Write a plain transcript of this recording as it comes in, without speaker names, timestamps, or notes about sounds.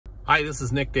Hi, this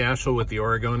is Nick Daschel with the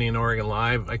Oregonian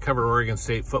OregonLive. I cover Oregon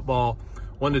State football.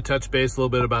 Wanted to touch base a little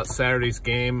bit about Saturday's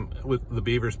game with the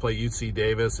Beavers play UC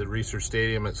Davis at Research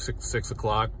Stadium at 6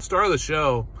 o'clock. Star of the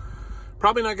show,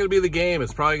 probably not going to be the game.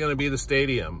 It's probably going to be the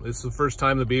stadium. This is the first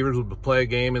time the Beavers will play a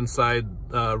game inside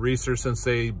Research since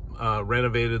they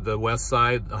renovated the west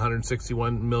side,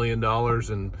 $161 million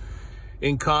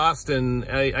in cost, and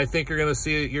I think you're going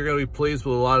to be pleased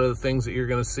with a lot of the things that you're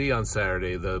going to see on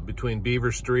Saturday. Between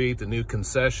Beaver Street, the new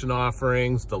concession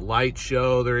offerings, the light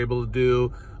show they're able to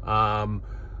do,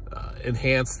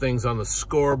 enhance things on the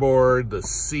scoreboard, the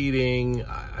seating.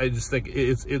 I just think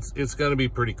it's going to be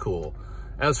pretty cool.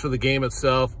 As for the game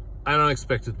itself, I don't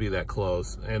expect it to be that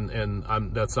close, and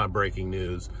that's not breaking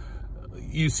news.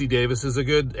 UC Davis is a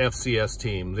good FCS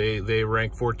team. They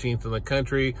rank 14th in the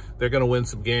country. They're going to win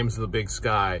some games in the Big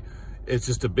Sky. It's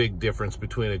just a big difference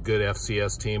between a good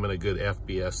FCS team and a good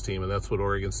FBS team, and that's what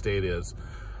Oregon State is.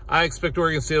 I expect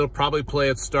Oregon State will probably play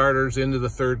its starters into the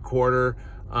third quarter.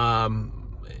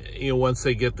 Once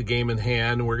they get the game in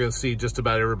hand, we're going to see just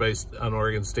about everybody on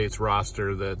Oregon State's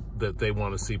roster that they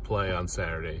want to see play on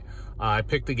Saturday. I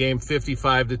picked the game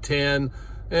 55-10.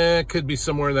 It could be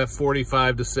somewhere in that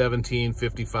 45-17,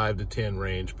 55-10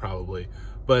 range probably.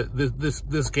 But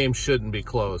this game shouldn't be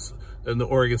close, and the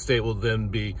Oregon State will then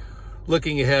be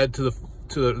looking ahead to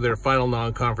their final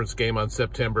non-conference game on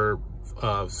September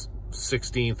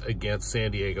 16th against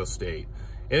San Diego State.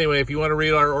 Anyway, if you want to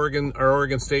read our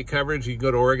Oregon State coverage, you can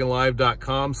go to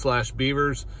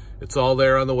OregonLive.com/Beavers. It's all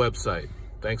there on the website.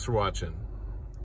 Thanks for watching.